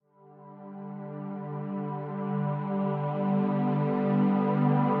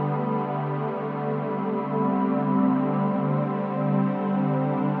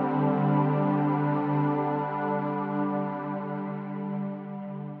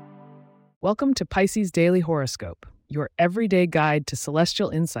Welcome to Pisces Daily Horoscope, your everyday guide to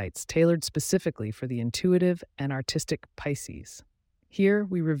celestial insights tailored specifically for the intuitive and artistic Pisces. Here,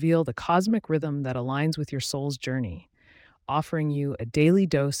 we reveal the cosmic rhythm that aligns with your soul's journey, offering you a daily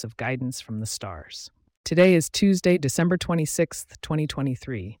dose of guidance from the stars. Today is Tuesday, December 26th,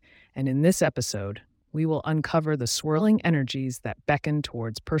 2023, and in this episode, we will uncover the swirling energies that beckon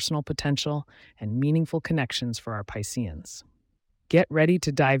towards personal potential and meaningful connections for our Pisceans. Get ready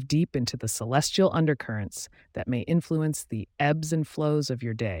to dive deep into the celestial undercurrents that may influence the ebbs and flows of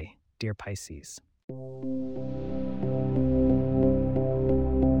your day, dear Pisces.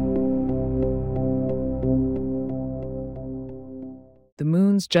 The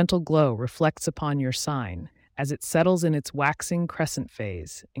moon's gentle glow reflects upon your sign as it settles in its waxing crescent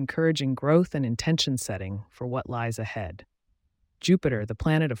phase, encouraging growth and intention setting for what lies ahead. Jupiter, the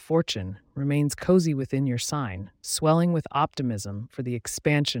planet of fortune, remains cozy within your sign, swelling with optimism for the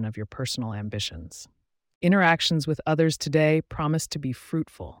expansion of your personal ambitions. Interactions with others today promise to be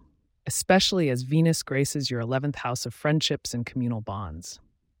fruitful, especially as Venus graces your 11th house of friendships and communal bonds.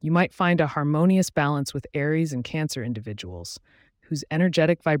 You might find a harmonious balance with Aries and Cancer individuals, whose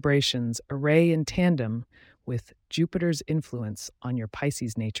energetic vibrations array in tandem with Jupiter's influence on your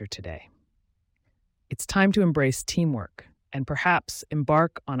Pisces nature today. It's time to embrace teamwork and perhaps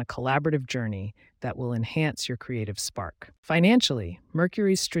embark on a collaborative journey that will enhance your creative spark. Financially,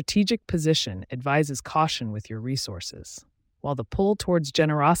 Mercury's strategic position advises caution with your resources. While the pull towards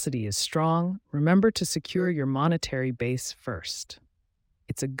generosity is strong, remember to secure your monetary base first.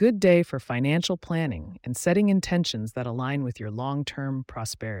 It's a good day for financial planning and setting intentions that align with your long-term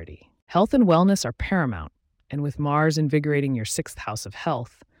prosperity. Health and wellness are paramount, and with Mars invigorating your 6th house of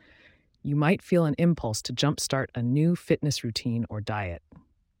health, you might feel an impulse to jumpstart a new fitness routine or diet.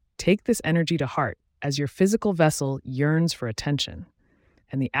 Take this energy to heart as your physical vessel yearns for attention,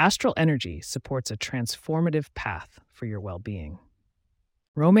 and the astral energy supports a transformative path for your well-being.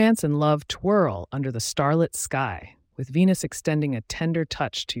 Romance and love twirl under the starlit sky, with Venus extending a tender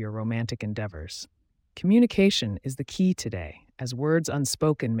touch to your romantic endeavors. Communication is the key today, as words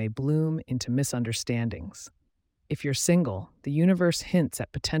unspoken may bloom into misunderstandings. If you're single, the universe hints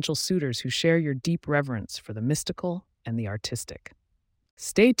at potential suitors who share your deep reverence for the mystical and the artistic.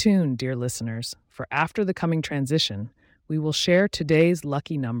 Stay tuned, dear listeners, for after the coming transition, we will share today's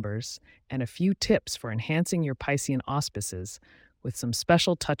lucky numbers and a few tips for enhancing your Piscean auspices with some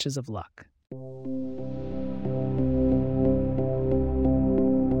special touches of luck.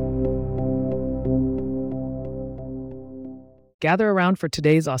 Gather around for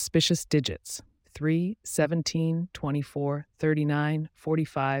today's auspicious digits: 3, 17, 24, 39,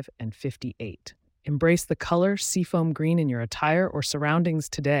 45, and 58. Embrace the color seafoam green in your attire or surroundings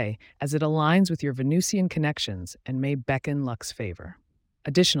today as it aligns with your Venusian connections and may beckon luck's favor.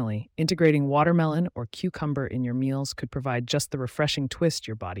 Additionally, integrating watermelon or cucumber in your meals could provide just the refreshing twist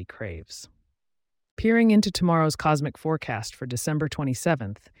your body craves. Peering into tomorrow's cosmic forecast for December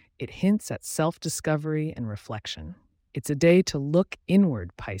 27th, it hints at self-discovery and reflection. It's a day to look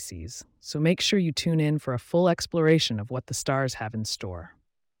inward, Pisces, so make sure you tune in for a full exploration of what the stars have in store.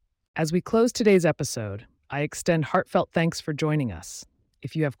 As we close today's episode, I extend heartfelt thanks for joining us.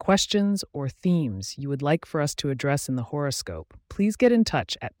 If you have questions or themes you would like for us to address in the horoscope, please get in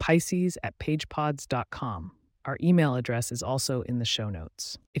touch at pisces@pagepods.com. Our email address is also in the show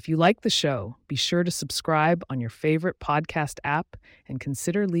notes. If you like the show, be sure to subscribe on your favorite podcast app and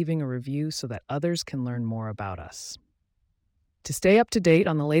consider leaving a review so that others can learn more about us. To stay up to date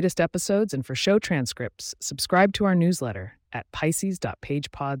on the latest episodes and for show transcripts, subscribe to our newsletter at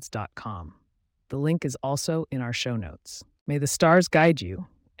pisces.pagepods.com. The link is also in our show notes. May the stars guide you,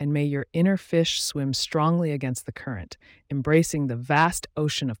 and may your inner fish swim strongly against the current, embracing the vast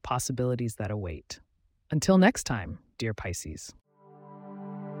ocean of possibilities that await. Until next time, dear Pisces.